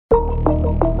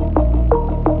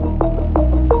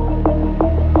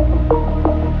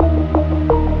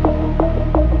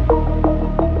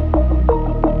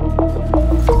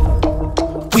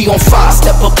We on fire,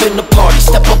 step up in the party,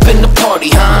 step up in the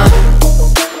party, huh?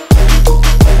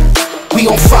 We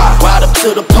on fire, ride up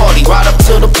to the party, ride up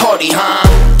to the party, huh?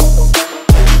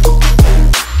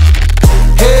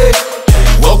 Hey,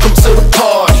 welcome to the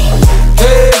party.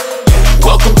 Hey,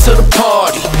 welcome to the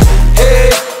party. Hey,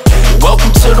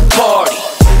 welcome to the party.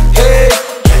 Hey,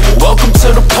 welcome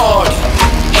to the party.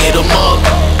 Hit 'em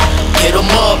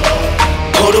up,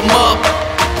 put 'em up.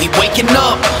 We waking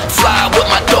up, fly with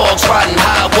my dogs, riding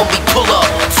high when we pull up.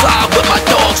 Fly with my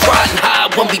dogs, riding high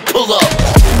when we pull up.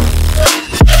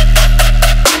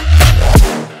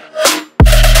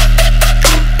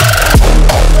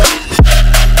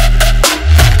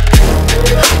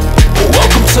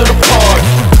 Welcome to the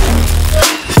party.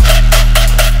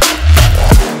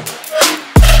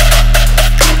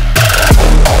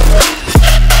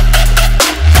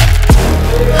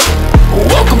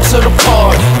 Welcome to the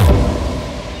party.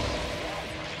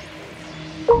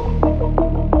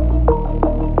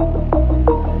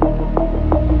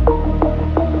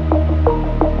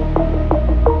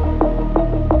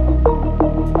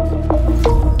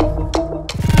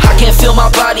 Feel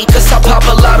my body, cause I pop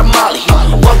a lot of molly.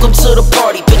 Welcome to the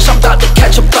party, bitch, I'm about to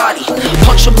catch a body.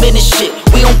 Punch him in his shit,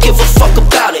 we don't give a fuck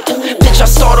about it. Bitch, I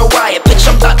start a riot, bitch,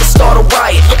 I'm about to start a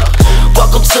riot.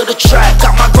 Welcome to the track,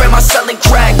 got my grandma selling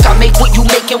crack. I make what you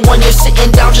making when you're sitting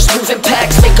down just moving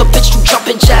packs. Make a bitch do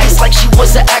jumping jacks like she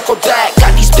was an acrobat.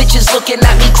 Got these bitches looking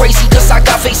at me crazy cause I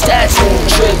got face tats.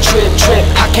 Trip, trip, trip,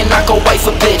 how can I go wife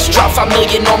a bitch? Drop 5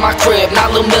 million on my crib,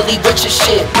 not Lil Millie rich as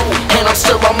shit. And I'm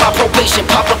still on my probation,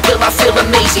 pop a pill, I feel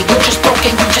amazing. You just broke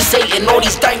and you just hating, all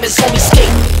these diamonds on me skate.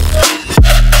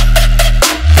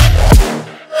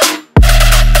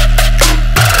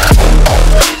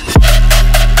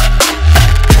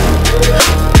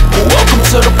 Welcome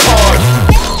to the party.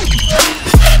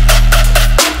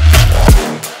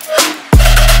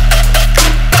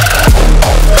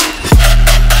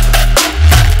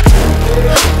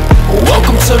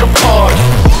 Welcome to the party.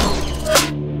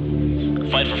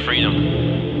 Fight for freedom.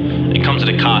 It comes at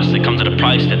a cost, it comes at a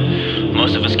price that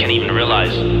most of us can't even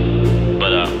realize.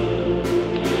 But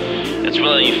it's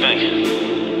really you think.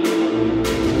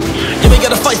 Yeah, we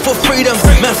gotta fight for freedom.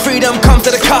 Man, freedom comes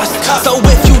at a cost. So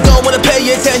if you don't wanna pay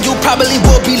it, then you probably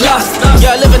will be lost.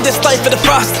 Yeah, living this life in the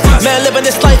frost. Man, living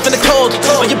this life in the cold.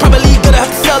 But you're probably gonna have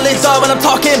to sell it all when I'm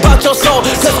talking about your soul.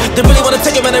 Cause they really wanna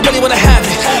take it, man, they really wanna have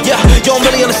it. Yeah, you don't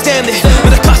really understand it. But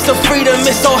the cost of freedom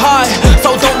is so high,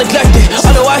 so don't neglect it.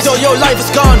 Otherwise, your life is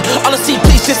gone. Honestly,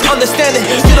 please just understand it.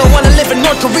 You don't wanna live in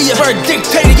North Korea, where a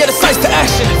dictator get decides to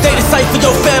action. They decide for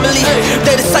your family,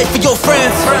 they decide for your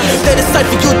friends, they decide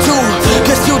for you too.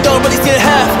 Cause you don't really see it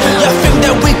half. Yeah, I think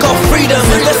that we call freedom,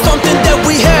 that's something that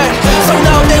we had. So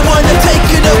now they wanna take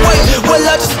it away. Well,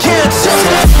 I just can't.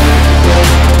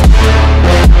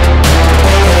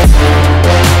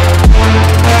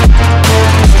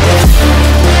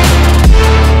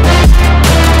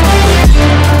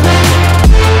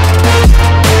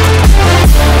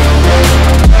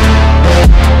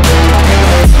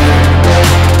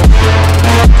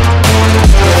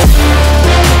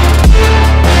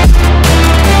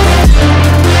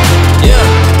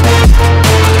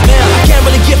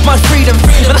 My freedom,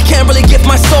 but I can't really give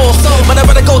my soul. But I'd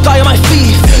rather go die on my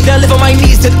feet than live on my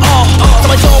knees at all.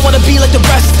 So I don't wanna be like the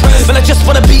rest, but I just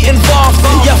wanna be involved.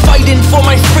 Yeah, fighting for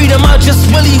my freedom, I just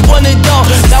really want it all.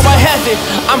 Now I have it,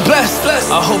 I'm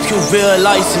blessed. I hope you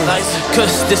realize it,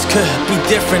 cause this could be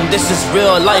different. This is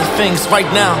real life things right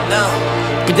now.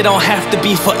 But they don't have to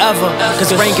be forever,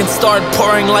 cause rain can start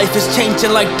pouring. Life is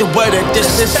changing like the weather.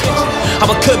 This is how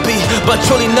it could be, but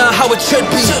truly not how it should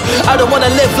be. I don't wanna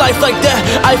live life like that.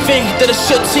 I think that it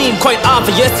should seem quite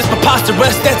obvious. It's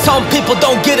preposterous that some people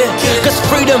don't get it, cause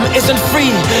freedom isn't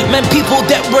free. Man, people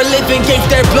that were living gave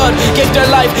their blood, gave their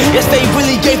life. Yes, they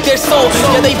really gave their soul.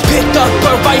 Yeah, they picked up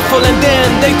a rifle and then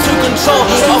they took control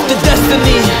of the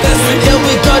destiny. Yeah,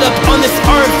 we got up on this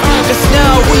earth, cause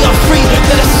now we are free.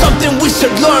 That is something we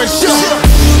should learn.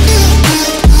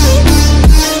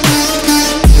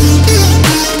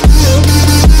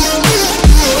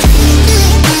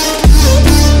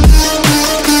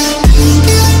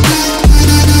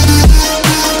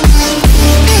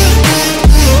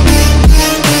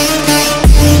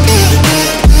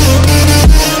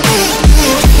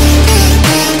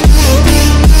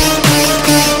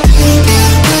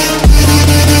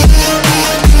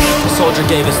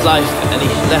 Gave his life and he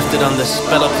left it on this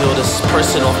battlefield as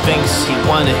personal things he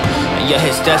wanted, and yet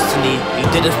his destiny, he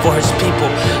did it for his people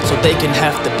so they can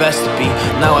have the best to be.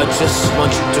 Now I just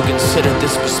want you to consider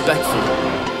this respectfully.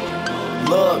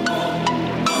 Look,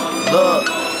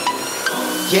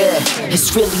 yeah,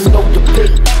 it's really no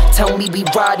debate. tell me we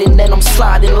riding, then I'm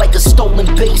sliding like a stolen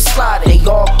base slider. They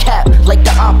all cap like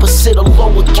the opposite of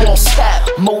lowercase.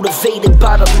 Motivated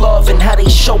by the love and how they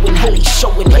showing,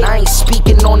 but I ain't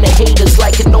speaking on the haters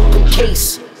like an open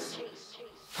case.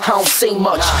 I don't say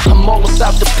much, I'm all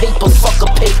about the paper, fuck a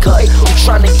pay cut. I'm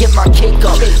trying to get my cake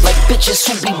up, like bitches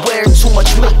who be wearing too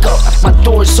much makeup. My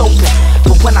door's open,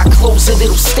 but when I close it,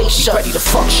 it'll stay shut. Ready to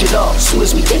fuck shit up, soon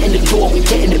as we get in the door, we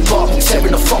getting it up.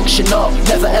 Tearing the function up,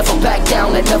 never ever back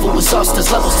down, that never was us.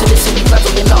 There's levels to this and we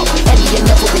leveling up. Any and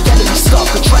never, the enemy stuck,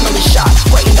 adrenaline shot,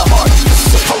 right in the heart. This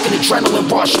is a fucking adrenaline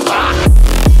rush.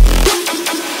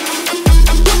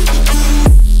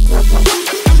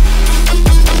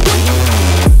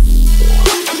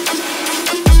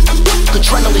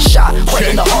 Adrenaline shot, right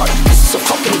in the heart. This is a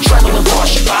fucking adrenaline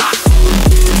rush.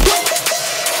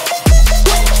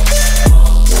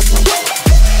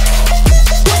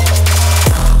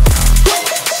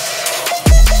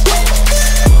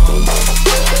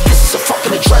 This is a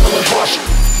fucking adrenaline rush.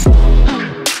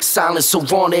 Silencer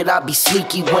on it, I be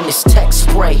sneaky when it's tech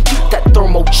spray. That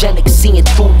thermogenic, seeing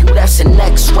through you, that's an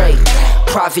X-ray.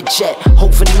 Private jet,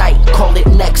 overnight, call it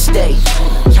next day.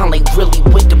 Y'all ain't really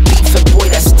with the beef, and boy,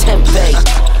 that's tempeh.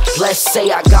 Let's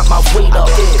say I got my weight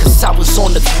up, cause I was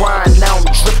on the grind, now I'm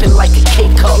dripping like a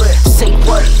K-cup. Say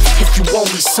what? If you owe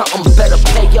me something, better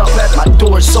pay up. My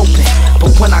door's open,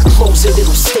 but when I close it,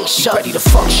 it'll stay shut. Ready to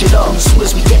fuck shit up, soon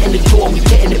as we get in the door, we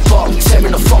getting it up.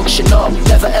 Tearing the function up,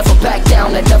 never ever back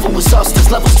down, that never was us.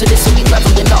 There's levels to this and we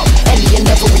leveling up. Any and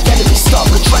never, we enemy stuck.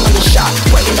 Adrenaline shot,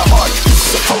 right in the heart. This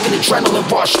is a fucking adrenaline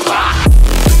rush.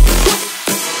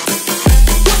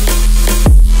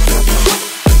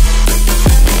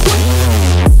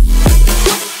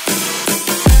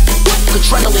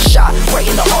 Adrenaline shot, right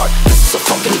in the heart. This is a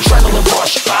fucking adrenaline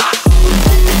rush.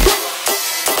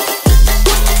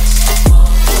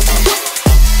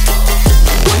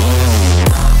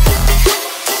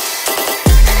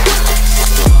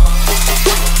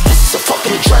 This is a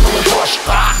fucking adrenaline rush.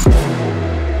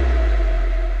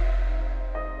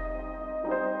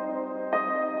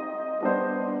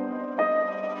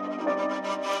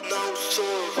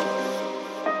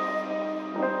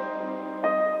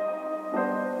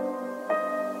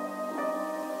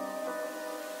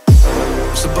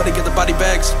 Somebody get the body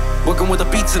bags, working with the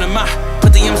beats in them. Put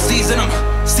the MCs in them,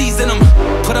 season them.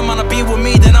 Put them on a beat with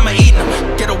me, then I'ma eat them.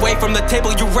 Get away from the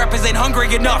table, you rappers ain't hungry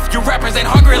enough. You rappers ain't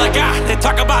hungry like they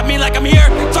talk about me like I'm here.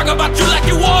 They talk about you like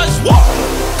you was. Whoa.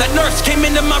 That nurse came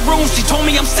into my room, she told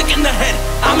me I'm sick in the head.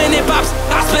 I'm in N.E.B's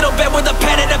hospital bed with a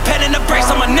pen and a brace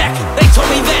on my neck. They told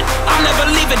me that I'm never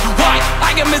leaving. Why?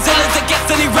 I am as ill as it gets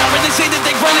any rapper. They say that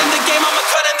they run in the game, I'ma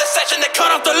cut in the session, they cut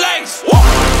off the legs. Whoa.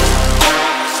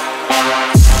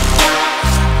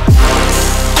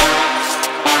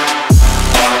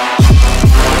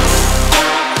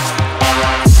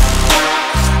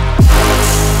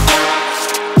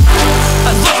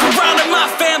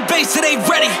 It ain't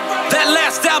ready. That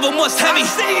last album was heavy.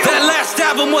 That last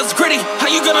album was gritty.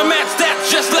 How you gonna match that?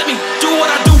 Just let me do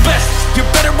what I do best. You're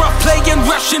better off playing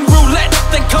Russian roulette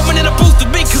than coming in a booth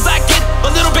with me, cause I get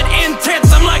a little bit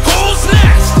intense. I'm like, who's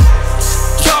next?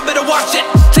 Y'all better watch it.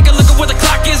 Take a look at where the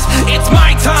clock is. It's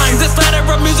my time. This ladder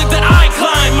of music that I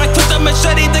climb. I took the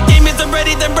machete, the game isn't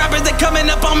ready. Them rappers that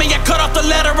coming up on me, I cut off the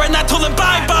ladder and I told them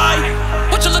bye-bye.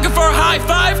 What you looking for, a high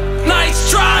five? Nice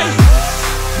try.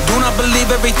 Do not believe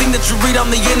everything that you read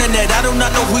on the internet. I do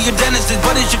not know who your dentist is,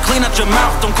 but it should clean out your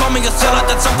mouth. Don't call me a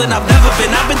sellout, that's something I've never been.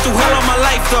 I've been through hell all my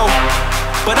life though,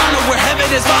 but I know where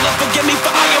heaven is. Father, forgive me for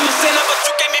I am a sinner, but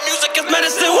you gave me music as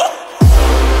medicine. Woo!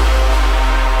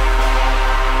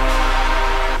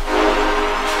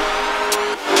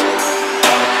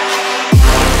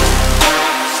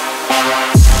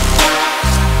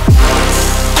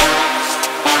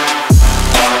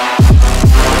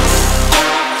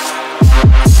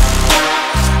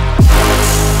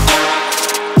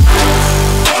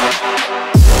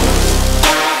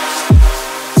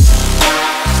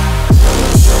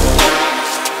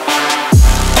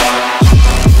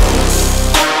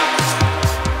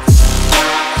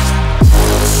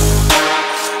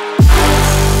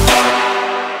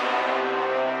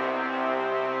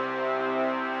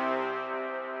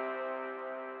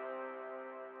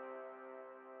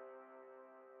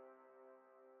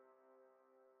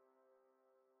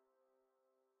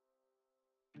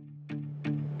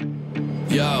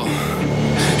 Yo,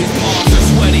 his palms are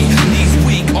sweaty, these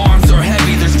weak arms are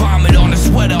heavy. There's vomit on his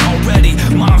sweater already.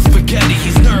 Mom's spaghetti,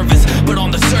 he's nervous, but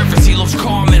on the surface he looks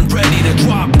calm and ready to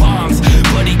drop bombs.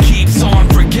 But he keeps on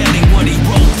forgetting what he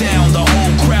wrote down. The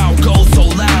whole crowd goes so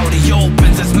loud, he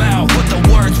opens his mouth, but the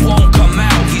words won't come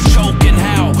out. He's choking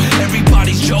how?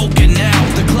 Everybody's joking now.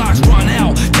 The clock's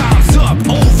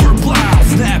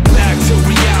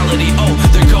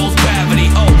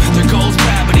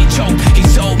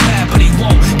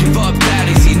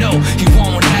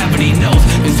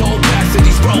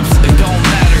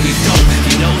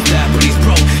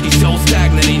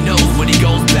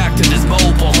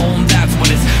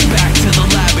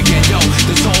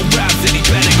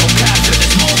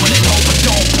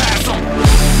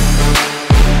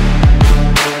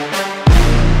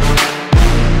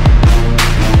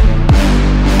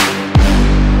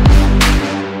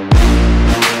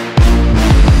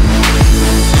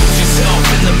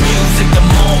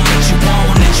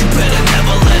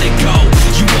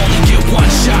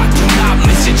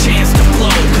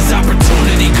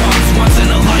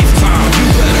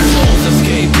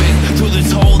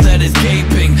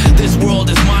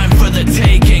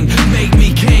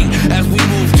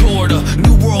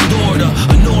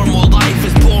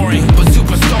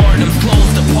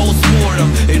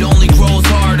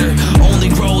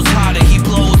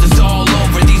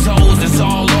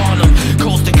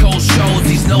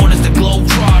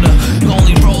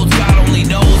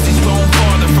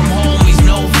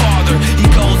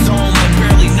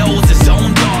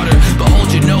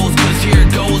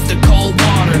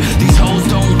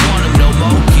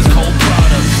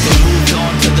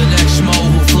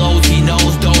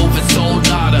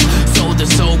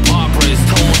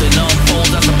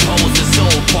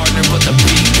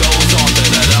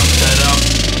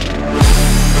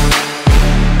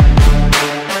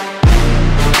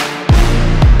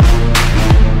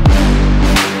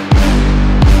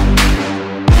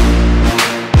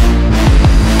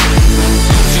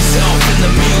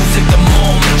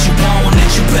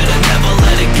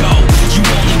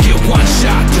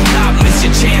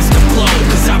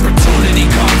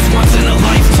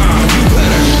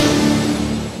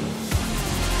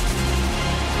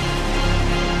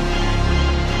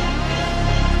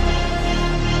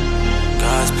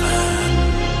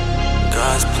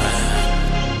God's plan.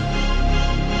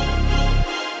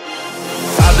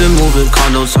 I've been moving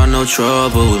calm, don't start no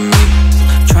trouble with me.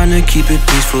 Trying to keep it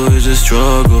peaceful is a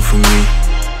struggle for me.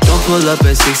 Don't pull up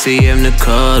at 6 AM to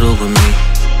cuddle with me.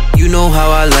 You know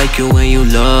how I like it when you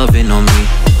loving on me.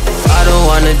 I don't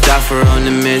wanna die for them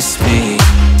to miss me.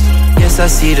 Yes, I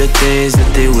see the things that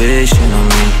they wishing on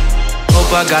me.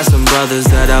 Hope I got some brothers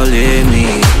that outlive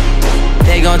me.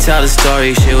 They gon' tell the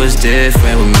story, shit was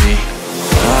different with me.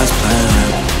 God's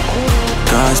plan,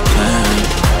 God's plan.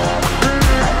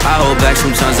 I hold back,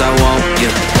 sometimes I won't,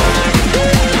 yeah.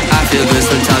 I feel good,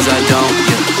 sometimes I don't,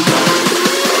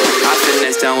 yeah. I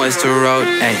finesse down Western Road,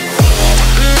 ayy.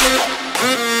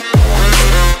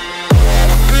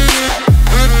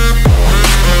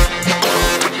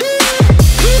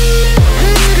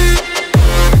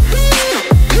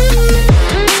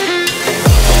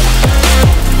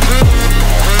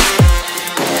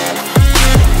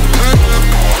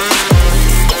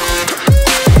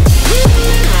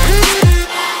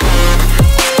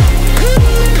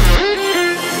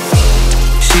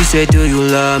 She said, do you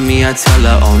love me? I tell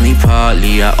her only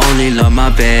partly. I only love my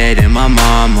bed and my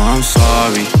mama, I'm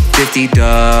sorry. 50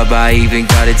 dub, I even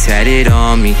got it tatted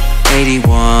on me.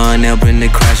 81, they'll bring the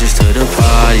crashes to the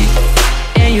party.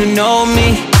 And you know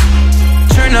me,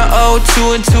 turn a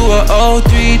 02 into a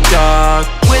 03, dog.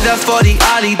 With a 40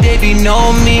 Ollie, they be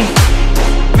know me.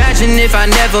 Imagine if I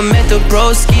never met the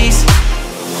broskies.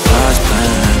 God's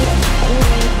plan,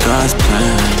 God's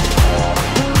plan.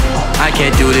 I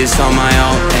can't do this on my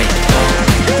own, ayy.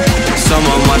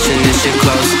 Someone watching this shit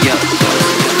close, yeah.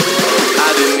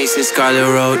 I've been me since Scarlet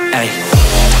Road, ayy.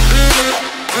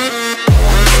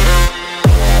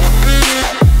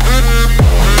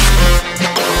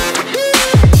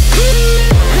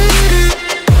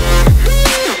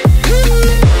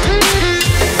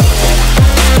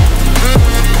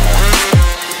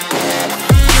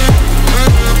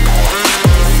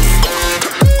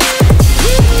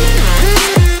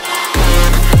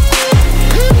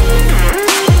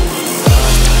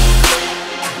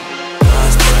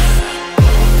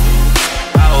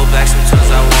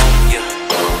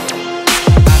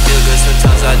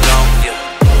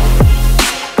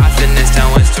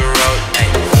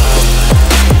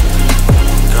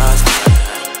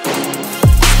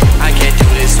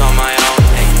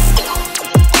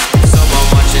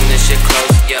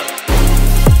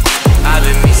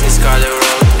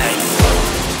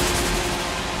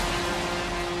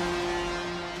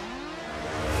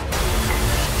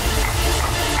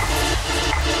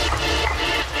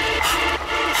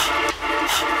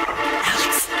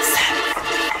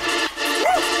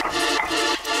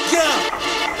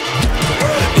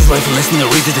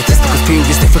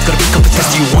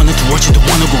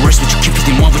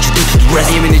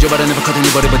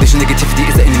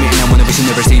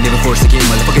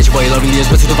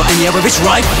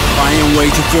 Right? I am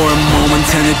waiting for a moment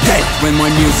and a day when my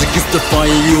music is the fire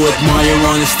you admire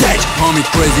on the stage. Homie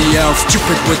crazy elf,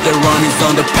 stupid with the runnings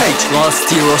on the page. Lost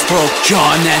heroes,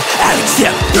 Prokyon and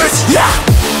Alixsep, yeah!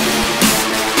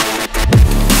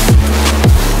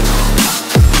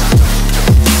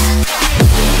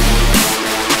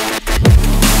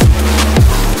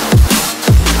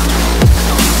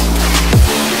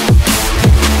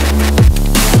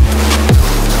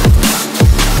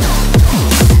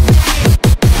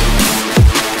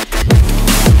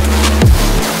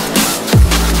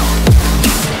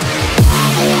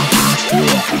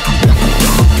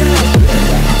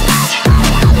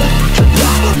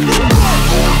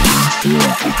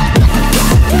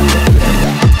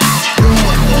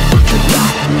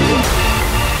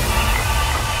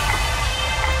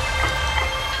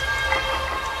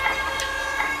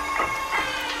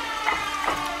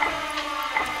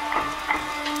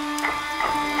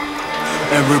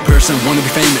 Every person wanna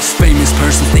be famous. Famous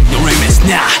persons ignoramus.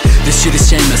 Nah, this shit is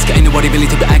shameless. Got anybody willing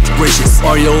to be acting gracious?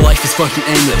 Or your life is fucking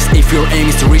aimless. If your aim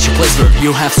is to reach a place where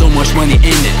you have so much money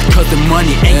in it, cause the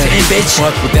money ain't to aim, bitch.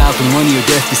 But without the money you're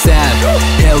death be sad.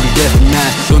 Hell, you're death be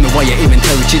mad. Don't know why I even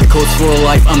tell you cheat codes for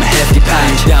life. I'm a hefty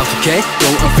pack. Doubt, okay? Go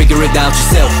and figure it out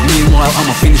yourself. Meanwhile,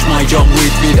 I'ma finish my job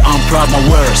with me. I'm proud my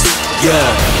worst. Yeah,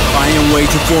 I am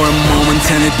waiting for a moment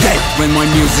and a day when my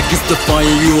music is the fire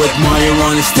you admire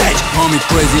on the stage. Homie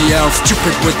crazy elf,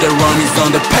 stupid with the runnings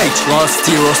on the page. Lost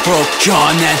heroes,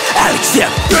 Prokyon and Alixsep,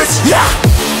 yeah!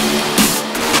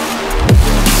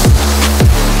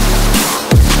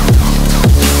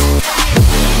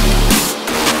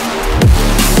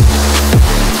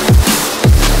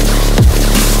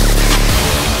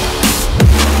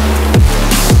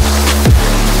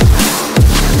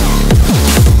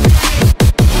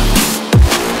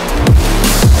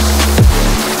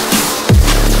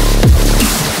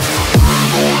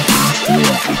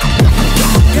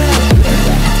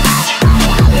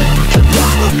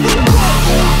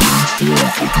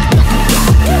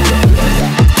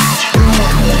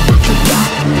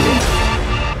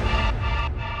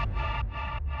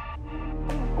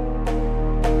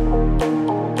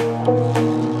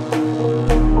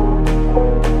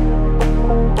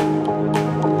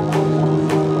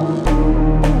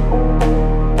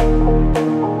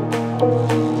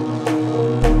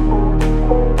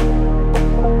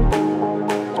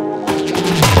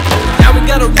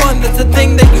 game, that's a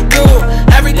thing that you do.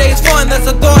 Every day is fun, that's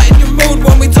a thought in your mood.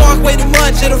 When we talk way too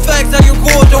much, it affects how you're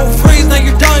cool. Don't freeze, now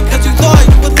you're done, cause you thought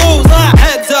you would lose.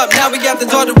 Heads up, now we got the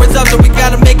daughter up, so we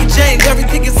gotta make a change.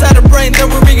 Everything inside our brain, then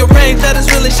we rearrange. That is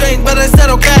really strange, but I said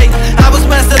okay. I was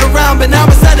messing around, but now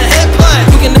it's time to hit play.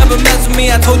 You can never mess with me,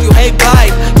 I told you hey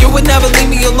bye. You would never leave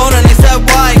me alone, and I said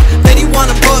why. Then you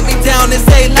wanna put me down and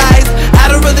say lies. I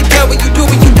don't really care what you do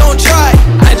when you don't try.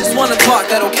 I just wanna talk,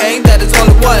 that okay, that is all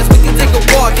it was. We can take a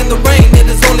walk in the rain, it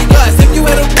is only us. If you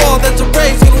hit a wall, that's a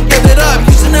race, you don't give it up.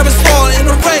 You should never stall in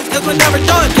a race, cause we're never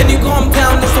done. Can you calm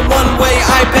down, it's the one way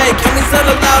I pay. Can we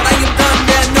settle out, are you done?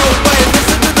 Yeah, no way.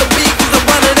 Listen to the beat, cause I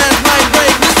run it as my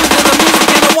break. Listen to the music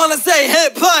and I wanna say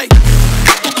hit play.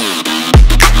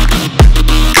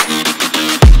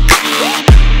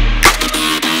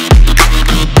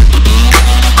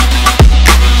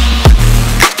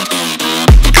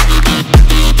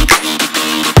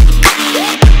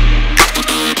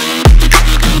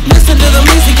 Listen to the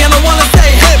music and I wanna say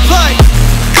hit play.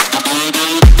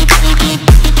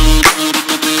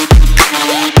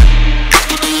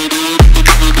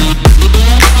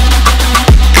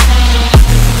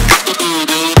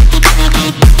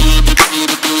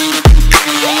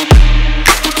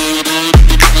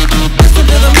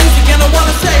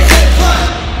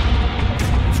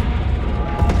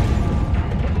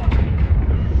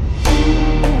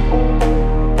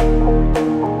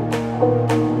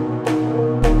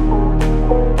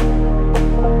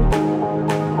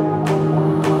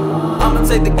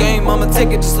 Take the game, I'ma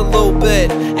take it just a little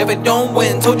bit. If it don't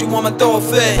win, told you I'ma throw a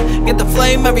fit. Get the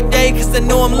flame every day, cause they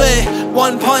know I'm lit.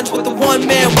 One punch with the one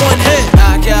man, one hit.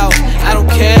 Knock out, I don't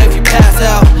care if you pass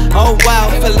out. Oh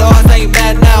wow, if I lost, I ain't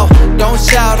mad now. Don't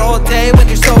shout all day when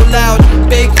you're so loud.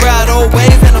 Big crowd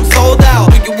always, and I'm sold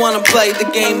out. Do you wanna play the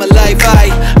game of life?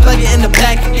 I plug it in the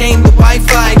back and game the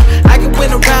Wi-Fi. I can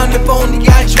win around if only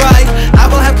I try. I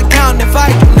will have to count if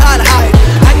I do not hide.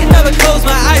 I can never close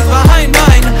my eyes behind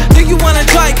mine. Do you wanna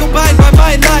try, go by my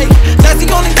light? That's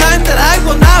the only time that I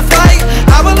will not fight.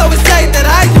 I will always say that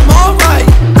I am alright.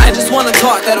 I just wanna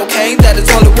talk, that okay, that is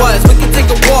all it was. We can take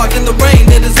a walk in the rain,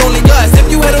 it is only us. If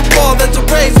you hit a wall, that's a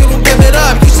race, you don't give it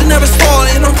up. You should never stall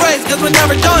in a race, cause we're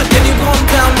never done. Can you calm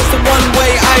down, it's the one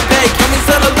way I pay. Can we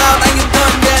settle out, are you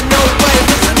done? Yeah, no way.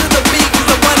 Listen to the beat, cause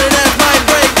I run it as my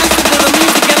break. Listen to the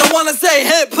music and I wanna say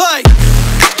hit play.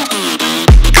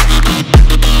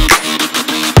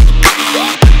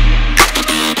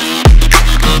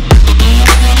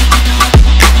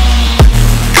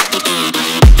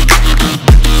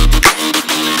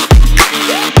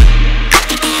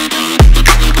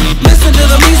 Listen to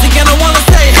the music and I wanna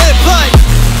say hit play.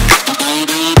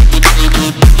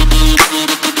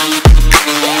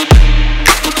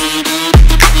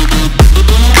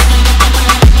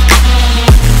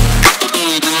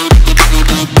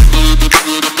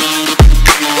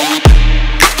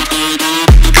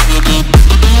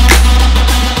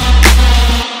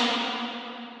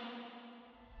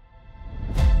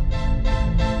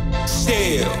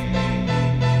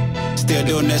 Still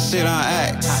doing that shit on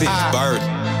act. Birth.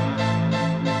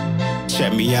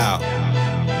 Check me out.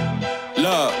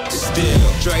 Look, still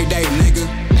Dre Day, nigga.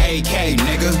 AK,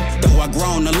 nigga. Though I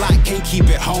grown a lot, can't keep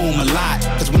it home a lot.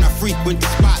 Cause when I frequent the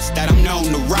spots that I'm known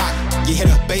to rock, you hit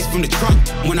a bass from the trunk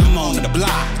when I'm on the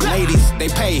block. Ladies, they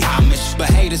pay homage, but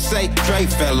haters say Dre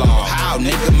fell off. How,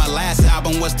 nigga? My last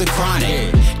album was The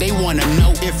Chronic. They wanna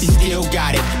know if he still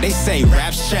got it. They say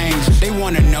raps change. They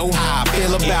wanna know how I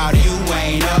feel about it. You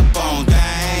ain't up on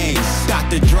things.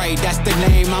 Dr. Dre, that's the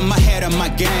name. I'm ahead of my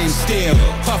game. Still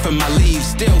puffin' my leaves.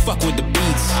 Still fuck with the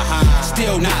beats.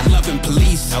 Still not loving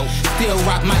police. Still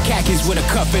rock my khakis with a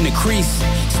cuff in the crease.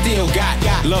 Still got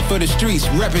love for the streets.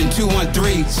 Reppin'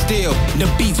 213. Still the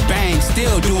beats bang.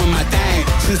 Still doing my thing.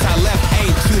 Since I left,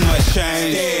 ain't too much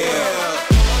change.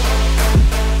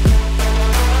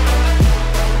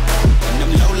 And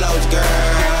them low-lows, girl.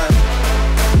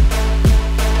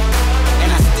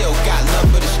 And I still got love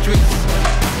for the streets.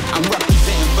 I'm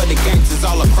representing for the gangsters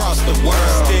all across the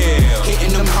world. Still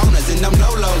hitting them corners and them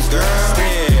low-lows, girl.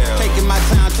 Still taking my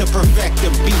time to perfect the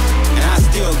beat. And I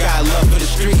still got love for the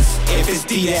streets. If it's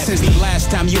D.R.E. Since the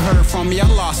last time you heard from me, I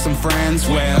lost some friends.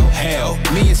 Well, hell,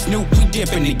 me and Snoop, we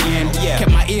dipping again.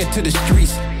 Kept my ear to the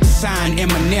streets. Signed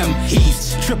Eminem,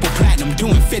 he's triple platinum,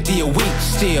 doing 50 a week.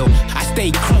 Still, I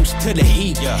stayed close to the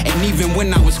heat. And even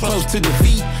when I was close to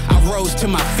defeat, I rose to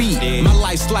my feet. My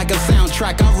life's like a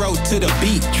soundtrack, I wrote to the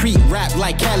beat. Treat rap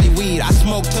like Cali weed, I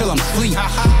smoke till I'm sleep.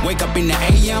 Wake up in the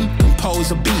AM, compose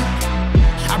a beat.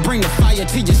 I bring the fire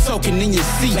till you're soaking in your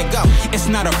seat. Let go. It's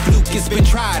not a fluke, it's been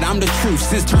tried, I'm the truth.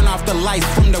 Since turn off the lights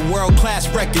from the world-class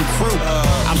wrecking crew,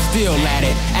 I'm still at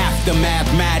it, after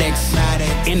mathematics.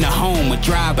 In the home with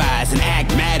drive-bys and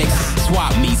agmatics.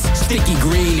 Swap meets, sticky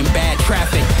green and bad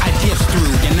traffic. I gives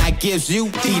through, then I gives you,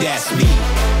 that's me.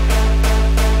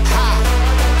 Ha!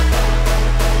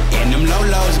 In them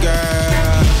low-lows,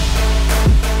 girl.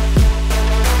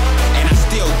 And I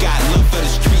still got love for the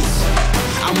streets.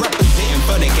 I'm representing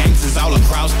for the gangsters all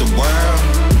across the world.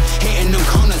 Hitting them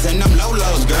corners and them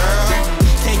low-lows, girl.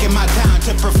 Taking my time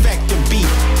to perfect the beat.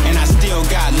 And I still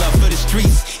got love for the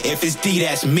streets. If it's D,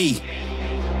 that's me.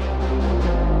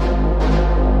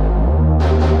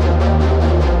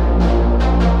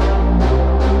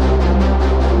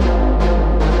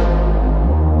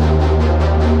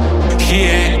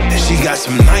 Yeah, she got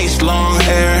some nice long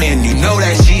hair, and you know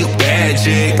that she a bad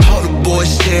chick. All the boys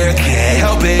stare, can't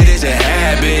help it, it's a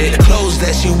habit. Clothes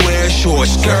that she wears, short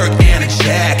skirt and a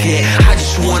jacket. I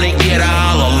just wanna get her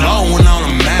all alone on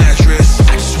a mattress.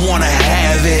 I just wanna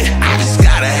have it, I just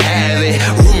gotta have it.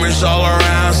 Rumors all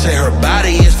around say her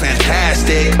body is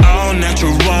fantastic. All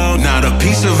natural, not a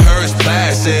piece of her is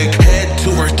plastic. Head to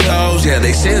her toes, yeah,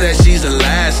 they say that she's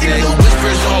elastic. The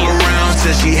whispers all around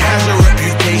says she has a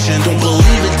reputation. Don't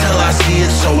believe it till I see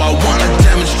it, so I want a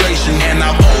demonstration. And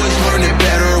I've always learned it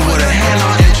better with a hand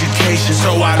on education.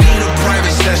 So I need a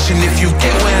private session if you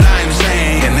get what I'm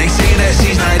saying. And they say that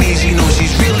she's not easy, no,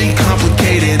 she's really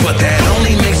complicated. But that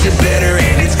only makes it better,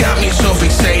 and it's got me so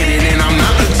fixated. And I'm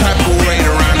not the type of wait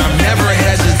around, I've never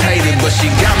hesitated. But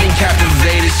she got me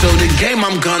captivated, so the game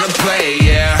I'm gonna play,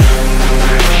 yeah.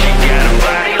 She got a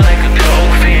body like a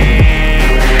trophy.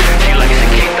 She likes to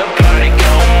keep the party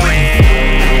going.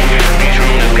 These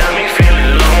rooms got me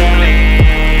feeling lonely.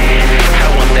 I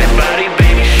want that body,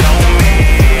 baby, show me.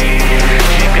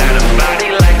 She got a body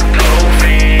like a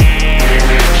trophy.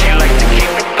 She likes to keep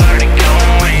the party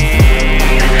going.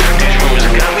 These rooms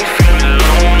got me feeling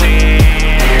lonely.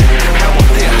 I want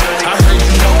that body. I heard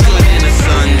you look good in a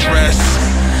sundress.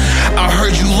 I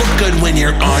heard you look good when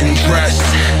you're undressed.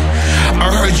 I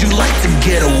heard you like to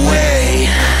get away.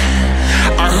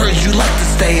 I heard you like to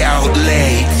stay out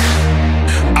late.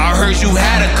 I heard you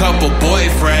had a couple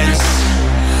boyfriends.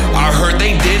 I heard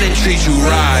they didn't treat you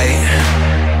right.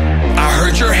 I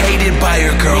heard you're hated by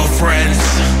your girlfriends,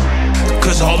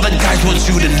 cause all the guys want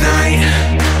you tonight.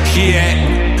 Yeah,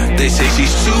 they say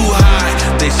she's too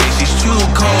hot, they say she's too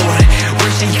cold.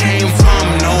 Where she came from,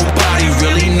 nobody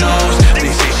really knows. They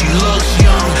say she looks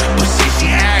young, but say she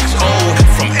acts old.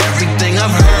 From everything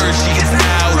I've heard, she gets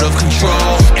out of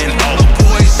control. And all the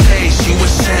boys say she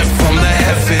was sent from the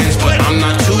heavens. But I'm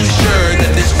not too sure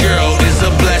that this girl is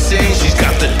a blessing. She's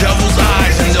got the devil's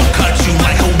eyes and they'll cut you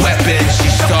like a weapon.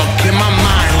 She's stuck in my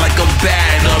mind like a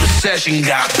bad obsession.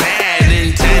 Got bad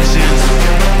intentions.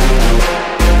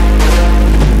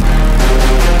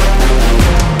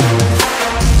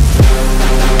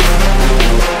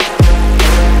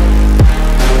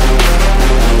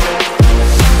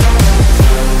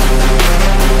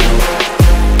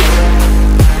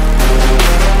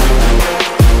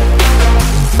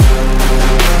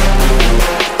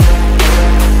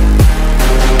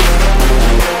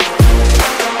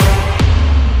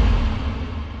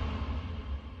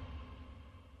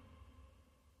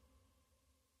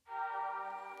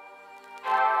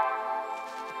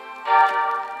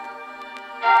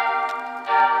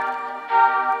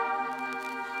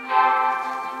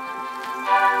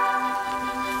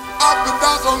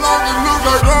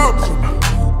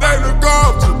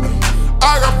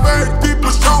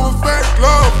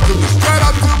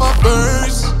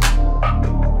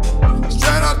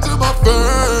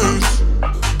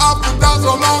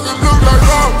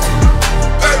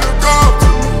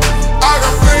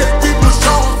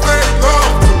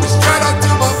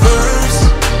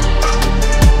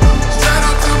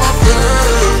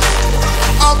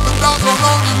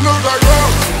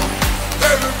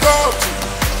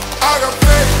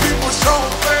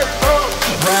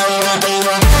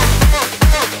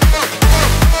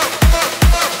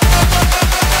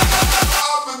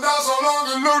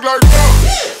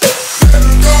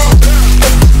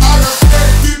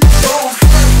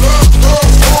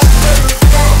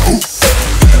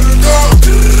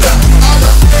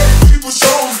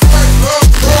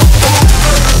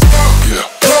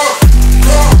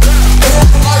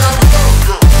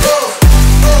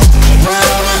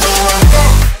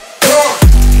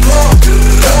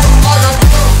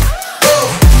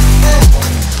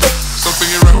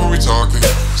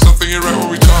 Something ain't right when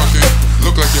we talking.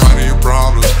 Look like you're hiding your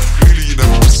problems. Really, you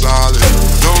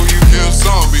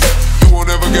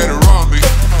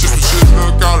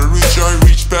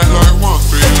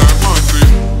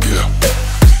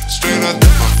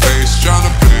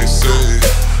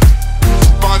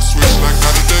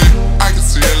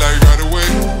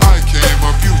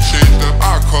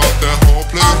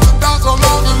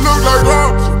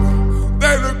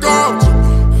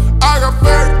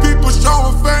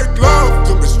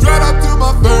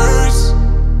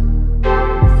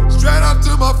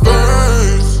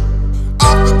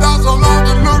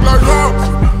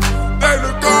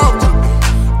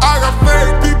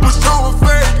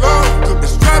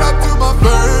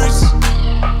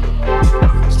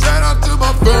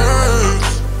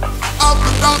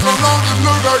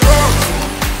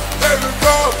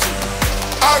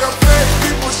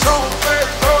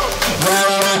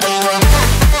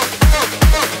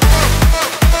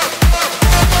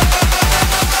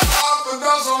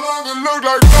look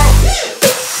like love.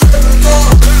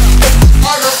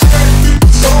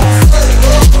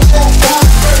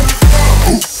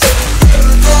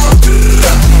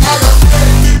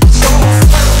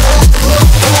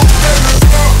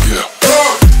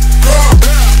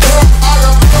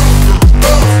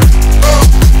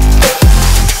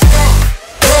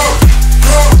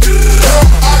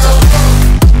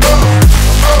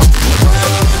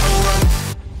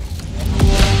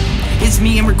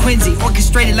 Requenze,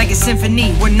 orchestrated like a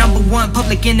symphony. We're #1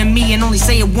 public enemy and only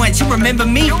say it once. You remember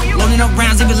me? Loading up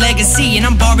rounds of a legacy, and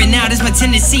I'm barring out, it's my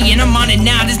tendency, and I'm on it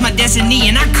now, it's my destiny,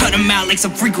 and I cut them out like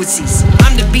some frequencies.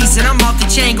 I'm the beast and I'm off the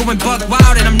chain, going buck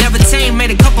wild, and I'm never tame.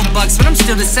 Made a couple bucks, but I'm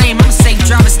still the same. I'm a safe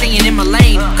driver staying in my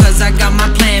lane, cause I got my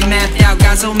plan mapped out.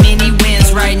 Got so many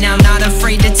wins right now, not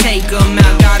afraid to take them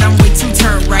out. God, I'm way too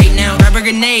turned right now. Grab a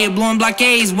grenade, blowing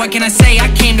blockades, what can I say? I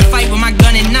came to fight with my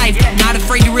gun and knife, not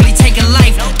afraid to really take a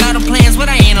life. Battle plans, what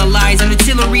I analyze, and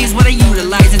artillery is what I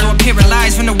utilize. And do I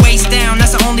paralyze from the waist down?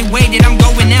 That's the only way that I'm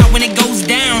going out when it goes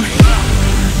down.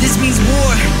 This means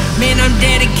war, man, I'm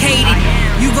dedicated.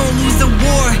 You gon' lose the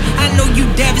war, I know you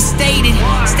devastated.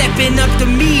 Stepping up to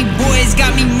me, boys,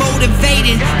 got me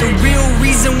motivated. The real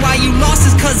reason why you lost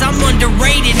is cause I'm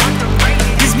underrated.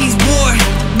 This means war,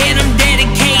 man, I'm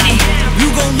dedicated. You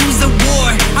gon' lose the war,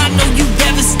 I know you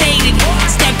devastated.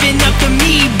 Stepping up to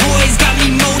me, boys, got me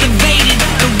motivated.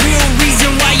 The real reason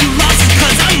why you lost is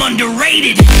cause I'm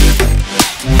underrated.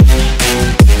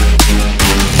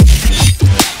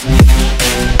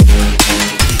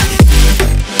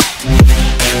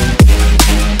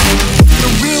 The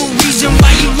real reason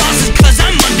why you lost is cause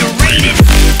I'm underrated.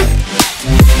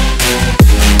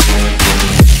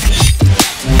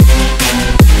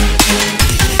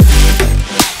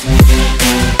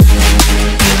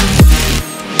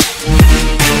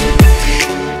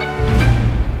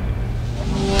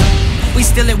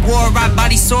 Still at war, right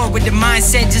body sore with the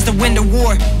mindset just to win the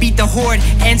war. Beat the horde,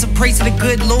 answer praise to the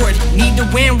good Lord. Need to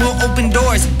win, we'll open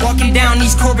doors. Walking down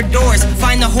these corridors,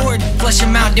 find the horde, flush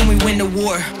them out, then we win the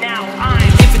war. Now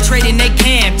I'm infiltrating their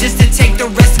camp just to take the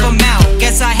rest of them out.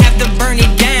 Guess I have to burn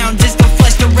it down just to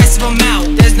flush the rest of them out.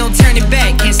 There's no turning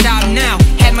back, can't stop now.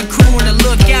 Had my crew on the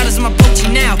lookout as I'm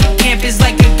approaching now. Camp is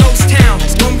like a ghost town,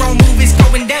 one wrong move is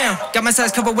going down. Got my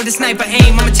sights covered with a sniper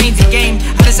aim, I'ma change the game.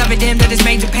 I decided them that is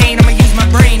major pain, I'ma use my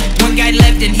brain. One guy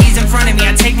left and he's in front of me.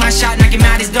 I take my shot, knock him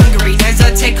out his dungaree. As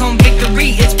I take home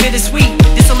victory, it's bittersweet.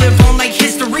 This'll live on like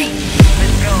history.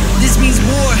 This means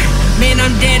war, man,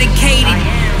 I'm dedicated.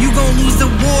 You gon' lose the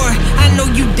war, I know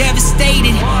you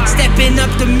devastated. Stepping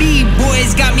up to me,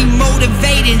 boys, got me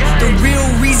motivated. The real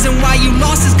reason why you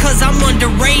lost is cause I'm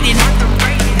underrated.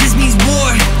 This means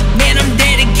war, man, I'm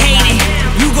dedicated.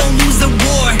 You gon' lose the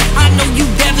war, I know you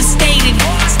devastated.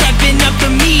 Stepping up to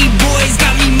me, boys,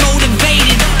 got me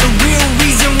motivated. The real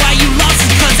reason why you lost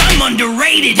is cause I'm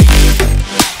underrated.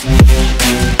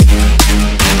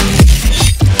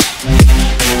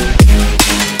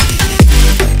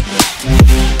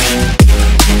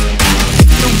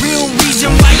 The real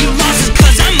reason why you lost is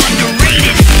cause I'm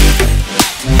underrated.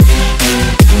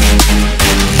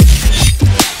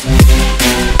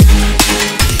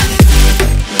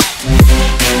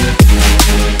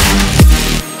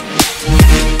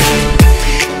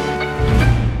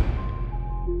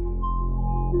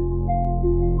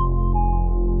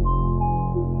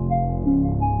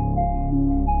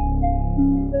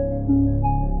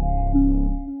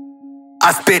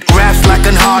 I spit raps like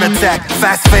a heart attack,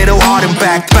 fast fatal hard and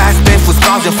back. Fast dance with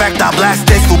scars, in fact I blast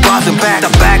days for bars and back. The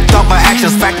back talk my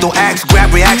actions, fact don't acts,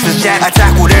 grab reactions, chat.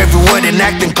 Attack with every word and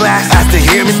act in class, as to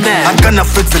hear me snap. I'm gonna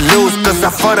fix the lose, cause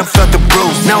I fought and felt the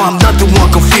bruise. Now I'm not the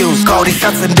one confused, call these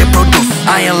shots and they produce.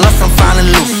 I ain't lost, I'm finally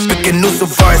loose, picking new so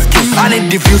far excuse. I need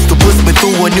the views to push me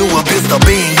through a new abuse of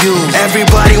being used.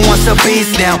 Everybody wants a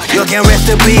piece now, you can rest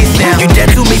in peace now. You dead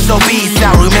to me so peace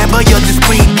out, remember you're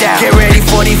discreet now. Get ready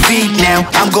for defeat now,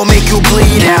 I'm gonna make you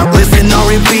bleed out. Listen on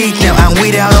repeat now, I'm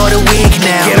without all the week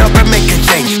now. Get up and make a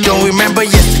change, don't remember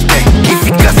yesterday. If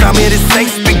you got I'm here to say,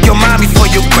 speak your mind before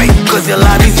you break, cause your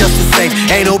life is just the same,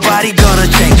 ain't nobody gonna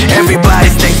change. Everybody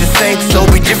stays the same, so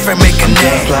be different, make a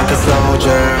name. Just like a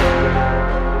soldier,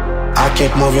 I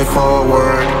keep moving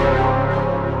forward,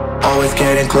 always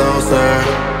getting closer.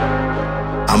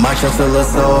 I'm marching till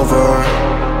it's over.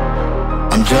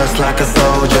 I'm just like a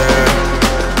soldier,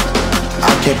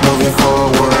 I keep moving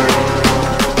forward,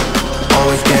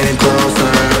 always getting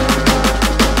closer.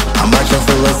 I'm marching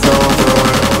till it's over.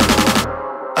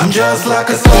 I'm just like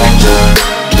a soldier.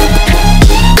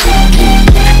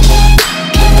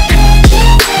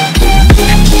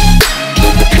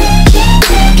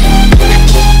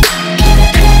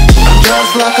 I'm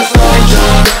just like a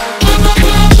soldier.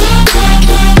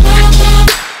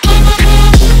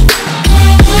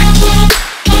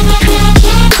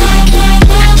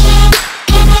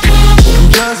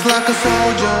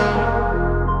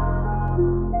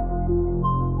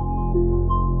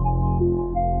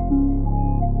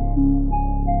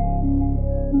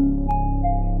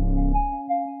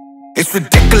 It's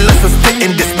ridiculous, I'm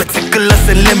spitting this, meticulous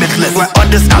and limitless. Where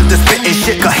others out there spitting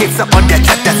shit, got hits up on that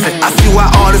track, that's it. I see why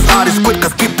all this artists quit,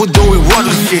 cause people doing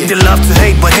worthless shit. They love to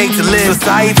hate, but hate to live.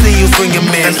 Society, you swing your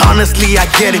man. And honestly, I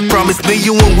get it. Promise me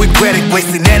you won't regret it.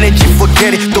 Wasting energy,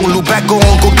 forget it. Don't look back, go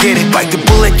on, go get it. Bite the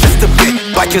bullet just a bit.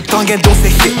 Bite your tongue and don't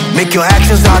say shit. Make your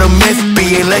actions out of myths.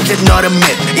 Be a legend, not a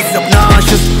myth. It's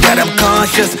obnoxious that I'm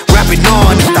conscious. Rapping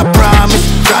honest, I promise.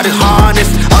 Try to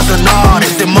harness us an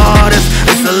artist, them artists.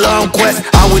 It's a long quest,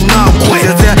 I will not quit.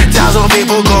 There are thousand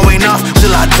people going off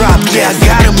till I drop. Yeah, I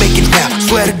gotta make it now.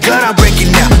 Swear to God, I'll break it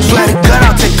now. Swear to God,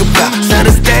 I'll take a bow. Set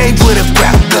a stage with a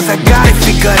crowd, cause I got it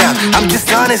figured out. I'm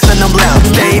just honest and I'm loud.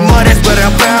 Stay modest, but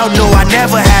I'm proud. No, I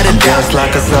never had a doubt. Just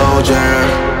like a soldier,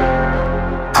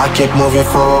 I keep moving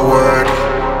forward,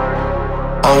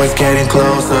 always getting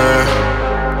closer.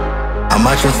 I'm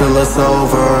marching till it's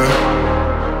over.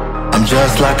 I'm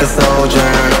just like a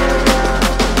soldier,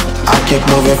 I keep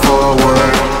moving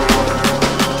forward,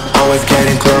 always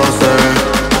getting closer.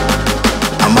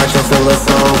 I'm marching till it's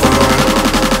over.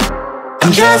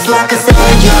 I'm just like a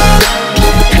soldier,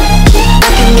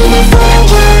 I keep moving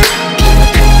forward,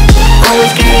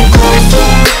 always getting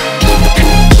closer.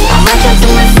 I'm marching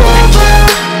till it's over.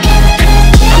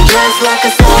 I'm just like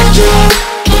a soldier,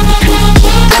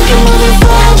 I keep moving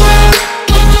forward,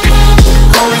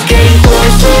 always getting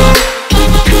closer.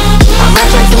 I'm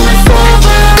marching till it's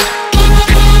over.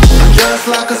 I'm just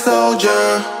like a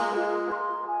soldier.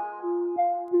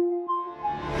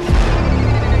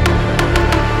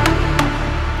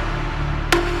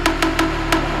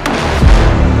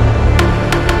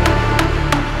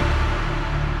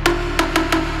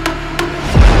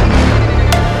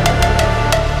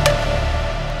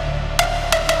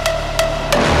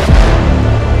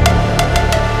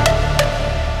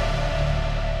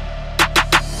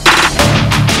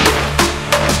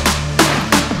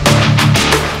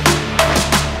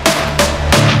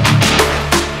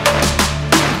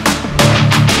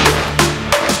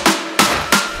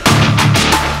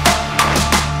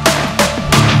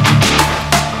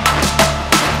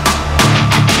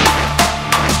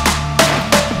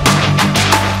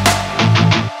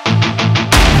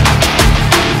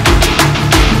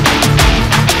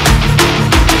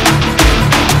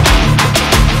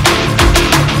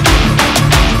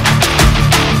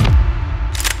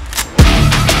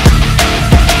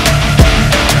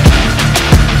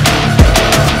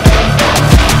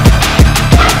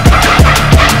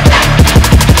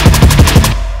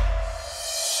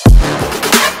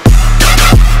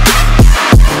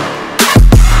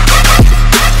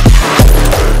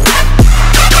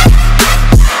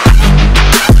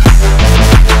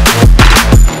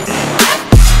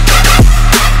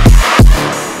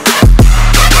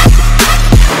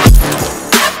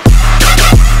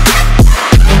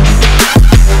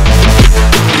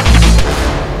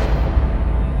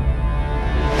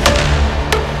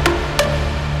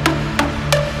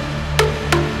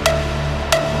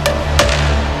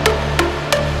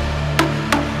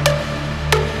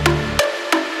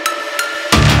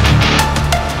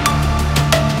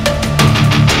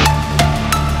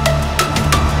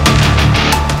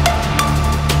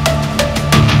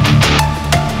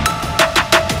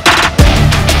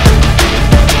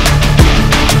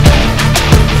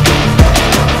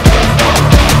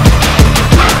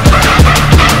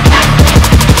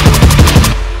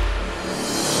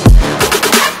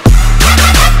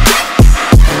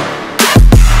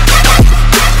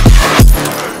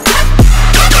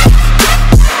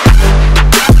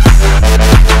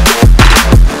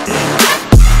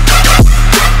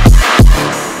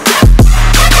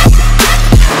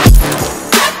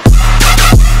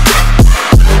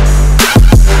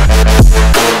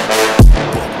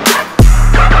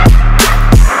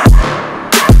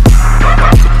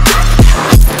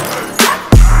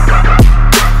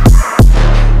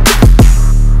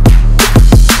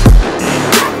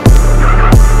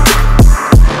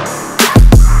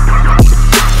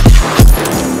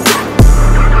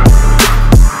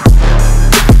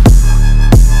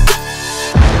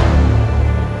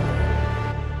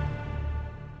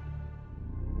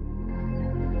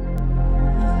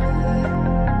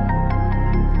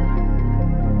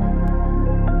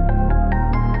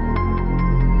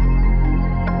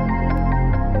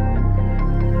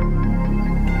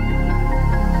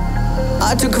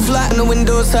 I took a flight and the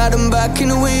windows had them back in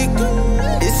a week.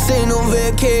 This ain't no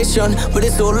vacation, but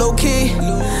it's all low-key.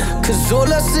 Cause all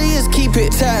I see is keep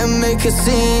it tight and make a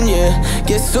scene, yeah.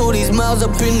 Guess all these miles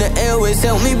up in the airways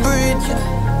help me breathe.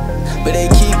 But they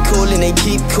keep calling,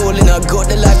 I got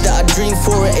the life that I dreamed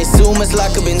for it. It's almost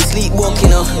like I've been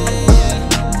sleepwalking,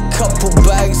 Couple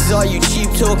bags Niggas are you cheap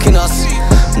talking us.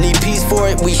 Need peace for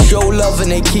it, we show love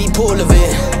and they keep all of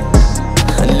it.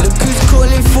 And look who's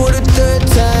calling for the third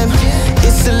time.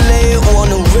 It's a late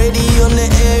one already on the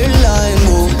airline.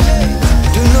 Whoa.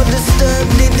 Do not disturb,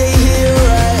 did they hear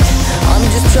right? I'm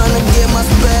just trying to get my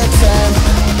spare time.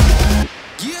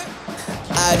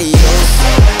 Adios.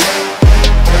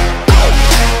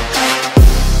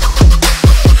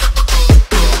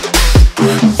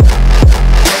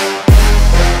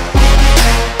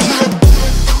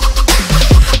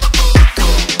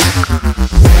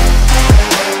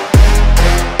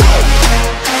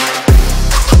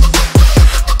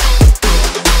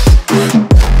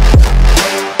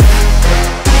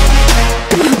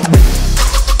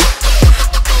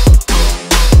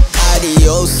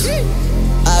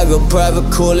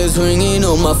 Private callers ringing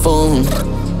on my phone.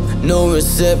 No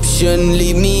reception,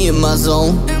 leave me in my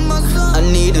zone. I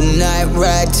need a night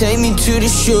ride, take me to the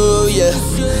show, yeah.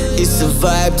 It's a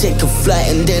vibe, take a flight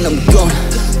and then I'm gone.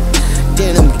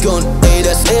 Then I'm gone, hey,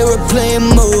 that's aeroplane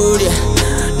mode,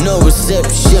 yeah. No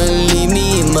reception, leave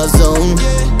me in my zone.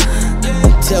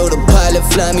 Tell the pilot,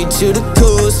 fly me to the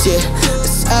coast, yeah.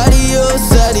 It's adios,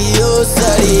 adios,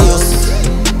 adios.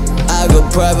 I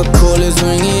got private callers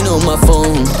ringing on my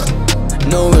phone.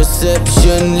 No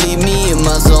reception, leave me in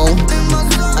my zone.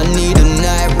 I need a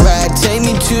night ride, take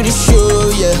me to the show,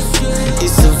 yeah.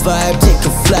 It's a vibe, take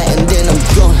a flight and then I'm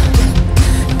gone.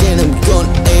 Then I'm gone,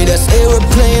 hey, that's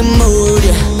aeroplane mode,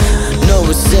 yeah. No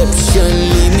reception,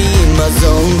 leave me in my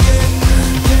zone.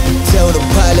 Tell the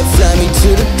pilot, fly me to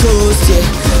the coast, yeah.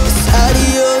 It's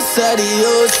adios,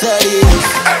 adios,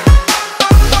 adios.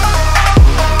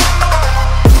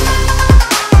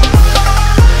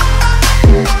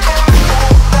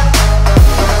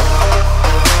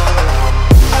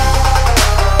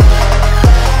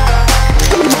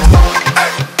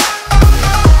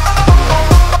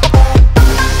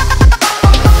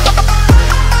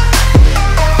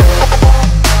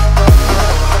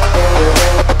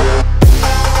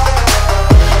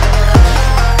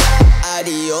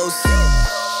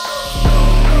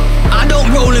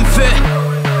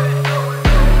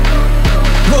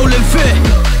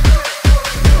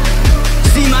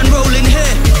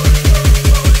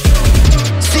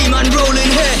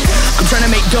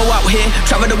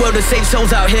 Save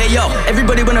souls out here, yo.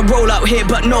 Everybody wanna roll out here,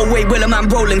 but no way will a man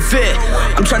roll in fear.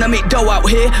 I'm trying to make dough out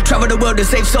here, travel the world and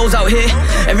save souls out here.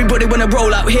 Everybody wanna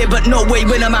roll out here, but no way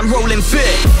will a man roll in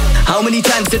fear. How many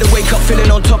times did I wake up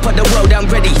feeling on top of the world? I'm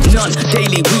ready, none.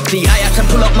 Daily, weekly, I had to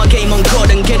pull up my game on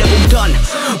God and get it all done.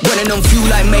 Running on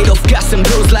fuel, I made off gas and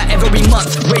bills like every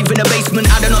month. Rave in the basement,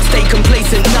 I do not stay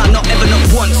complacent, nah, not ever, not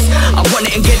once. I want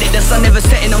it and get it, the sun never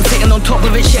setting, I'm sitting on top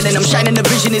of it, shelling. I'm shining, the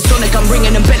vision is sonic, I'm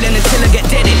ringing and belling until I get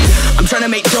deaded. I'm trying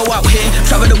to make dough out here,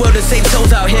 travel the world and save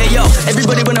souls out here, yo.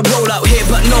 Everybody wanna roll out here,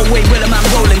 but no way will a man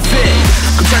roll in fear.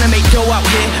 I'm trying to make dough out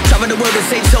here, travel the world and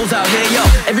save souls out here, yo.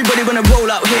 Everybody wanna roll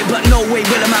out here, but no way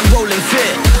will a man roll in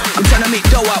fear. I'm trying to make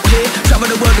dough out here, travel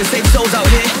the world and save souls out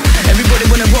here. Everybody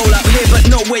wanna roll out here, but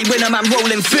no way will a man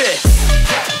roll in fear.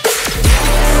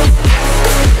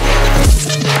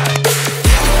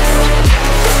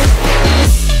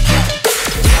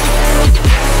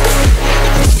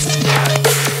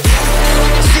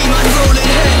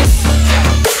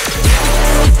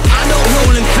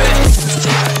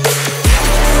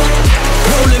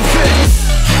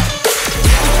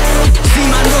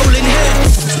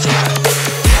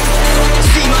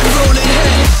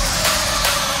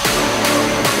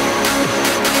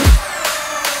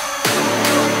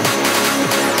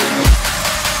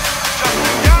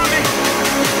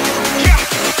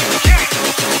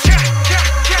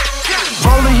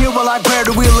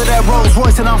 Rolls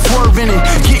Royce and I'm swerving it.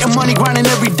 Getting money, grinding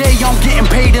every day, I'm getting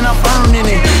paid and I'm earning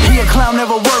it. He a clown,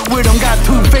 never worked with him, got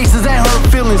two faces and hurt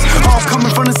feelings. All coming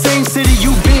from the same city,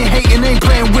 you been hating, ain't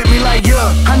playing with me like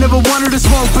yeah. I never wanted to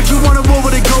smoke, but you wanna roll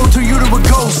with a go to you to a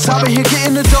ghost. I've been here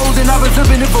getting the dough, and I've been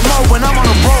flipping it for more when I'm on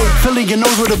the road. Filling your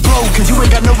nose with a blow, cause you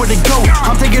ain't got nowhere to go.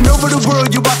 I'm taking over the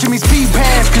world, you watching me speed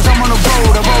past, cause I'm on the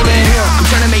road, I'm rolling here. I'm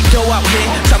trying to make dough out here,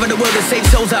 travel the world and save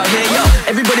souls out here, yo.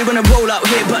 Everybody wanna roll out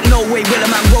here, but no way will a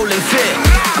man roll in fear.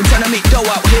 I'm trying to make dough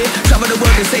out here, travel the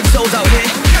world and save souls out here.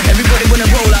 Everybody wanna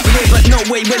roll out here, but no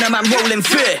way will a man roll in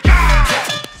fear.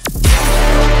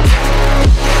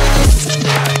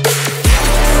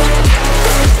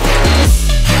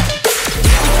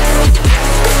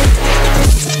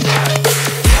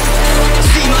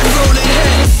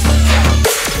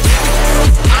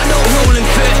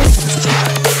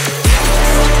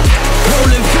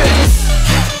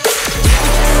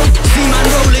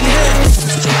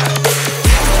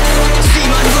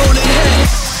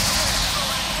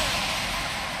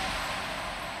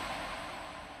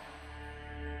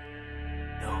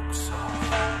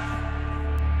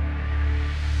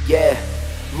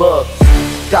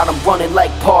 got them running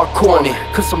like parkour.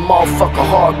 Cause some motherfucker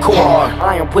hardcore.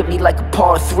 Iron with me like a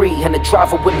par 3, and the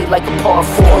driver with me like a par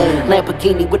 4.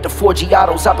 Lamborghini with the 4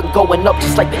 Giottos, I've been going up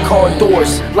just like the car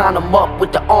doors. Line them up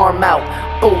with the arm out,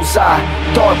 bullseye,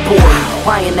 dartboard.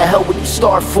 Why in the hell would you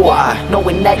start for?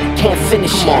 Knowing that you can't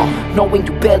finish it, knowing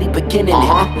you barely beginning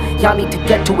it. Y'all need to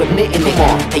get to admitting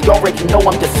it. They already know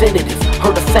I'm definitive.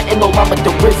 Heard of fentanyl, I'm a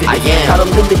derivative. Got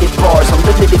unlimited bars,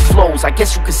 unlimited flows. I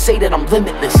guess you could say that I'm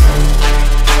limitless.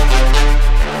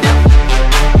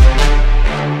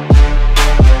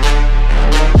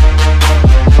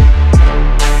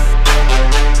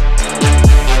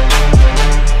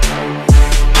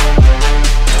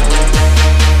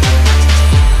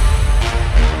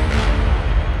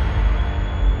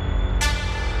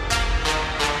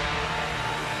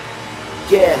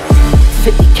 Yeah,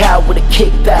 50 cal with a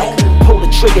kickback. Pull the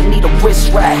trigger, need a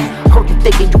wrist rack. Heard you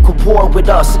thinking you could war with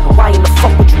us. Why in the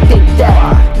fuck would you think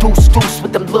that? Deuce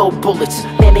with them little bullets.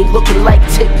 Man, they looking like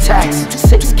Tic Tacs.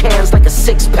 6 cans like a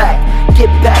 6-pack. Get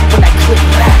back when I click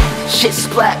back. Shit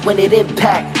splat when it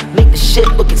impact. Make the shit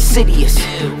look insidious.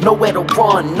 Nowhere to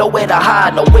run, nowhere to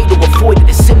hide, no way to avoid it,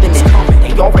 it's imminent.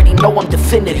 They already know I'm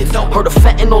definitive. Heard of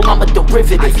fentanyl, I'm a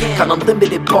derivative. Got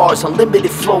unlimited bars,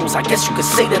 unlimited flows. I guess you could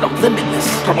say that I'm limitless.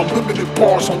 Got unlimited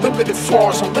bars, unlimited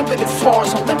floors, unlimited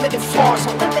floors, unlimited floors,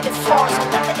 unlimited floors,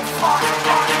 unlimited floors.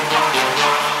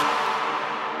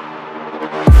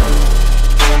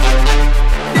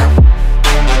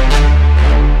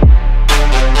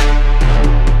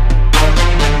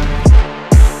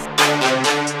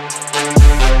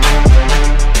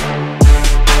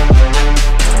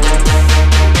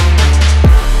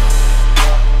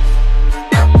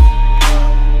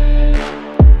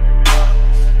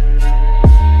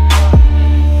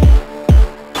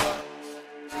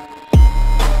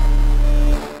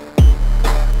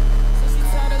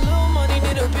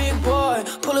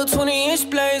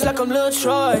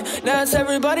 Now it's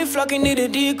everybody flocking, need a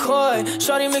decoy.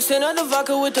 Shorty mixing up the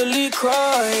vodka with the liquor,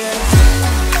 yeah.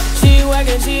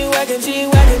 G-Wagon, G-Wagon,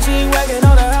 G-Wagon, G-Wagon.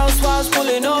 All the housewives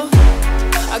pulling up.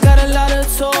 I got a lot of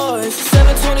toys.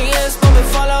 720S, bumping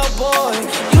Fallout Boy.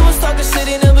 You was talking shit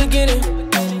in the beginning,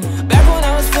 back when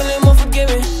I was feeling more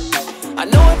forgiving. I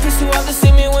know it pissed you off to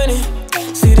see me winning.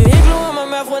 See the igloo in my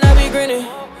mouth when I be grinning,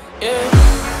 yeah.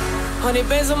 100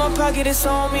 bands in my pocket, it's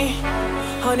on me.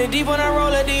 100 deep when I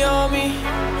roll a D.R.E.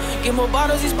 Get more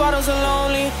bottles, these bottles are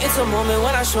lonely. It's a moment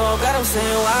when I show up, God, I'm saying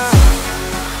why.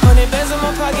 100 bands in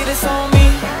my pocket, it's on me.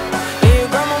 Yeah, your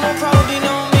grandma will probably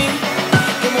know me.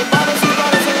 Get more bottles, these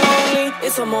bottles are lonely.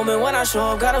 It's a moment when I show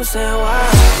up, God, I'm saying why.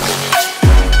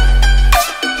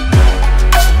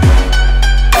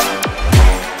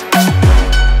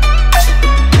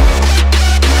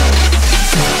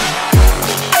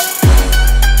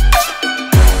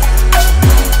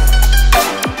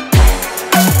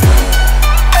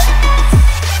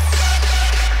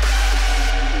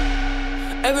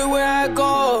 Everywhere I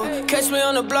go, catch me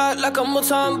on the block like a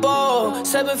Mutombo.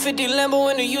 750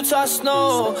 Lambo in the Utah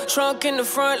snow. Trunk in the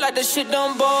front like the shit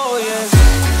Dumbo,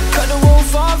 yeah. Cut the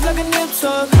roof off like a nip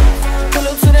tuck. Pull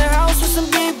up to the house with some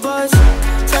big butts.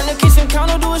 Turn the kitchen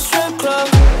counter to a strip club.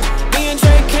 Me and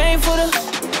Drake came for the...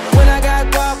 When I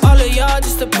got guap, all of y'all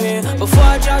just appeared. Before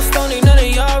I dropped Stoney, none of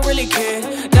y'all really cared.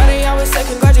 Now they always say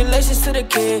congratulations to the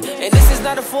kid. And this is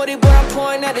not a 40, but I'm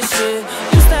pouring at this shit.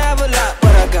 Used to have a lot,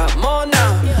 but I got more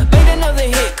now. Made another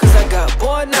hit, cause I got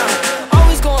bored now.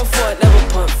 Always going for it, never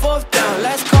punt fourth down.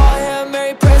 Last call, Hail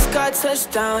Mary, Prescott,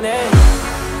 touchdown, eh.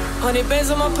 100 bands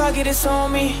in my pocket, it's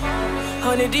on me.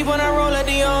 100 deep when I roll a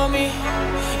D.R.E.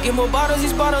 Get more bottles,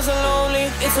 these bottles are lonely.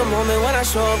 It's a moment when I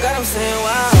show up, God, I'm saying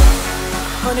wow.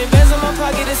 100 bands in my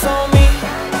pocket, it's on me.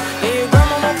 Yeah, your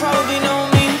grandma will probably know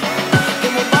me.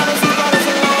 Get more bottles, these bottles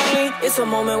are lonely. It's a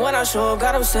moment when I show up,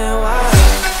 God, I'm saying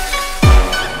why.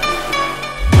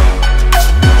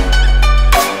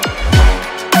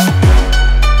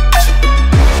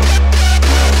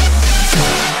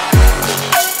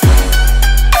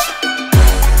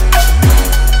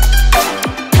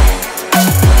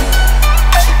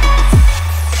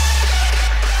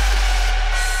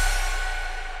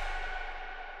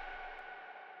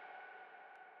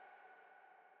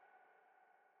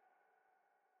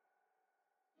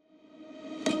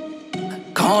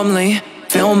 Calmly,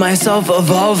 feel myself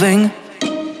evolving.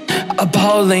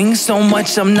 Appalling, so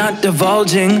much I'm not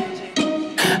divulging.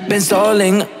 Been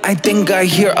stalling, I think I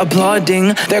hear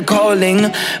applauding. They're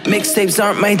calling, mixtapes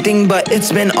aren't my thing, but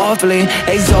it's been awfully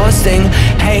exhausting.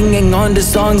 Hanging on to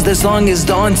songs, this song is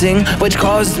daunting, which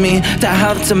caused me to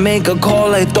have to make a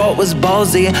call I thought was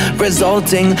ballsy,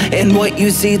 resulting in what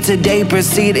you see today.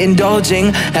 Proceed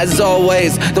indulging, as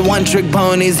always, the one-trick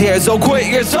pony's here, so quit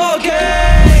your talking.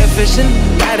 Efficient,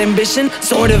 bad ambition,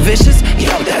 sort of vicious,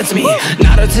 yo, that's me.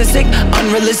 Not artistic,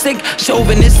 unrealistic,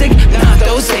 chauvinistic, not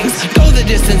those things. Go the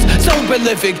distance, so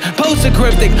prolific,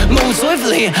 post-cryptic, move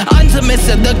swiftly,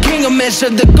 unsubmissive, the king of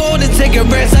mission, the golden ticket,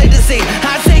 rare sight to see.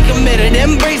 I stay committed,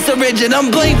 embrace the rigid,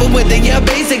 I'm playful with it, yeah,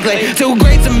 basically. Too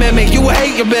great to mimic, you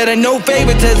hate your better, no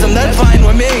favoritism, that's fine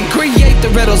with me. Create the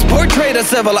riddles, portray the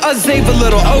civil, unsafe a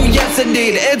little, oh yes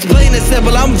indeed, it's plain and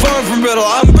simple, I'm far from brittle,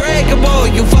 unbreakable,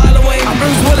 you following? I'm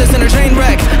Bruce Willis in a train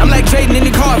wreck, I'm like trading in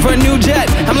your car for a new jet,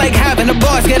 I'm like having a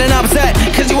boss getting upset,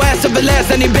 cause you asked for less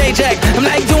than your paycheck, I'm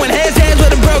like doing handstands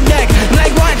with a broke neck, I'm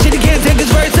like watching the kids take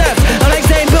his first steps, I'm like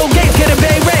saying Bill Gates get a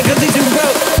bay rent cause he's too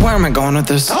broke. Where am I going with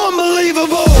this?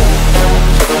 Unbelievable!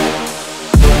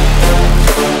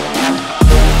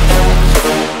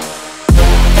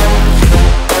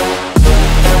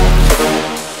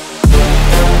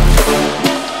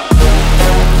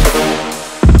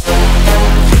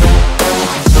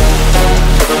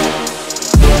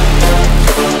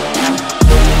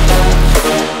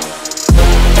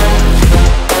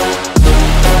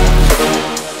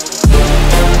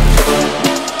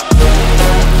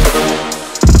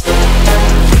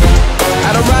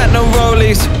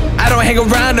 Hang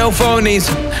around no phonies,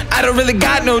 I don't really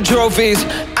got no trophies.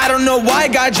 I don't know why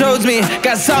God chose me.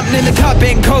 Got something in the cup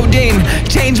and codeine.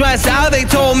 Changed my style, they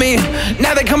told me.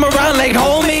 Now they come around like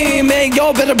homie. Man,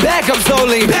 y'all better back up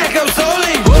slowly. Back up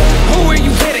slowly. Who are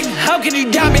you kidding? How can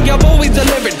you doubt me? I've always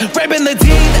delivered. Ripping the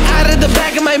teeth out of the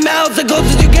back of my mouth. The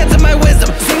closest you get to my wisdom.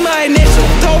 See my initial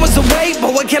thought was a wait,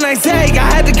 but what can I say?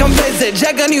 I had to come visit.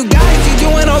 Check on you guys, you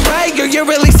doing alright? You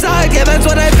really suck, yeah, that's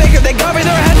what I figured. They cover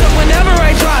their heads up whenever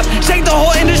I drop. Shake the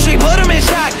whole industry, put them in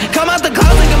shock. Come out the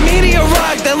clouds like a meteor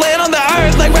rock. Then land on the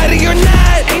earth like ready or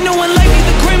not. Ain't no one like me,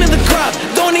 the cream of the crop.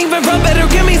 Don't even run, better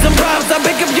give me some props. I'll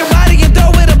pick up your body and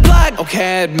throw it a block. Okay,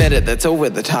 I admit it, that's over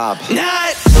the top.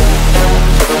 Not.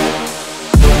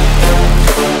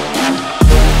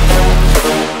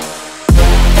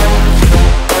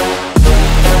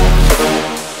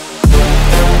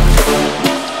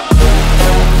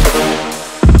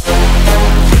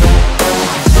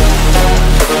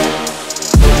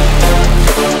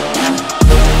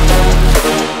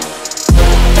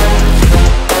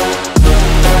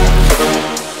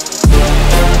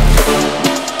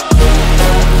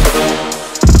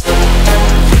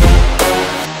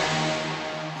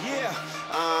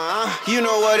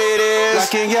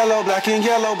 Black and yellow, black and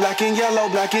yellow, black and yellow,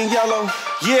 black and yellow.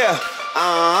 Yeah,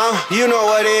 you know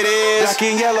what it is. Black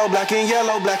and yellow, black and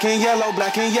yellow, black and yellow,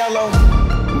 black and yellow.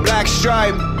 Black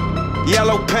stripe,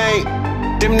 yellow paint.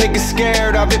 Them niggas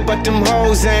scared of it, but them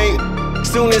hoes ain't.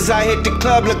 Soon as I hit the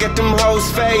club, look at them hoes'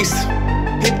 face.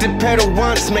 Hit the pedal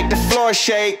once, make the floor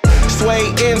shake. Sway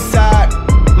inside,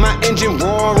 my engine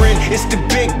roaring. It's the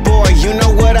big boy, you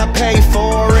know what I pay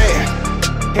for it.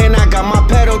 And I got my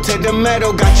pedal to the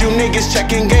metal. Got you niggas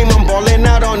checking game, I'm ballin'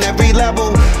 out on every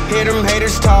level. Hear them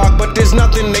haters talk, but there's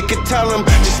nothing they could tell them.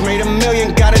 Just made $1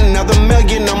 million, got another $1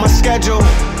 million on my schedule.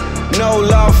 No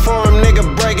love for him, nigga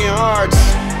breaking hearts.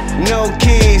 No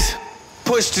keys,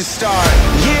 push to start.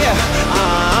 Yeah,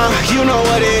 you know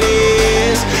what it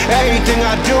is. Everything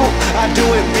I do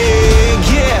it big.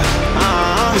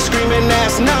 Yeah, screaming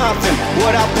that's nothing.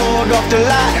 What I pulled off the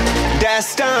lot,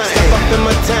 that's done. Step up in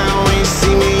my town, when you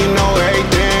see me, you know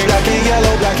everything. Black and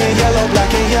yellow, black and yellow,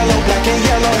 black and yellow, black and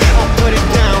yellow. I put it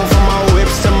down from my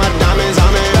whips to my diamonds.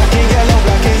 I'm in black and yellow,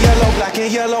 black and yellow, black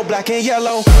and yellow, black and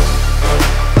yellow.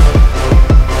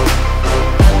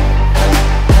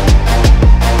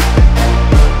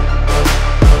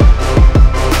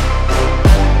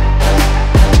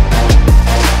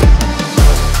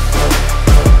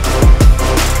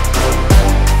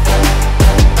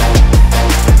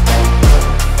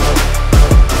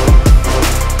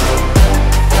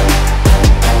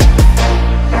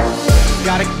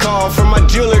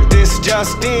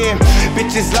 Just in.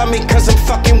 Bitches love me cause I'm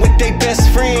fucking with they best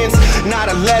friends. Not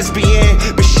a lesbian,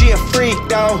 but she a freak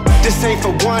though. This ain't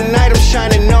for one night, I'm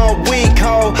shining all week,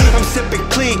 ho. I'm sipping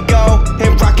Clico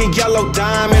and rocking yellow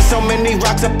diamonds. So many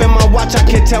rocks up in my watch, I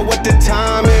can't tell what the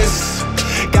time is.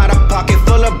 Got a pocket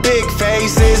full of big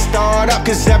faces. Throw it up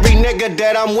cause every nigga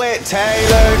that I'm with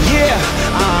tailored. Yeah,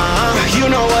 you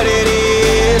know what it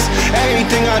is.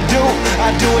 Everything I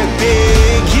do it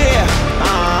big. Yeah,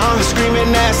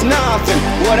 screaming that's nothing.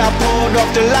 What I pulled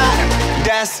off the lot,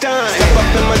 That's done. Step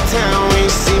up in my town, when you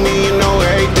see me, you know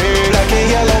everything. Black and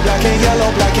yellow, black and yellow,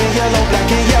 black and yellow,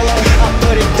 black and yellow. I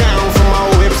put it down from my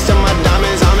whips to my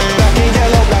diamonds. I'm in black and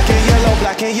yellow, black and yellow,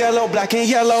 black and yellow, black and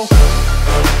yellow.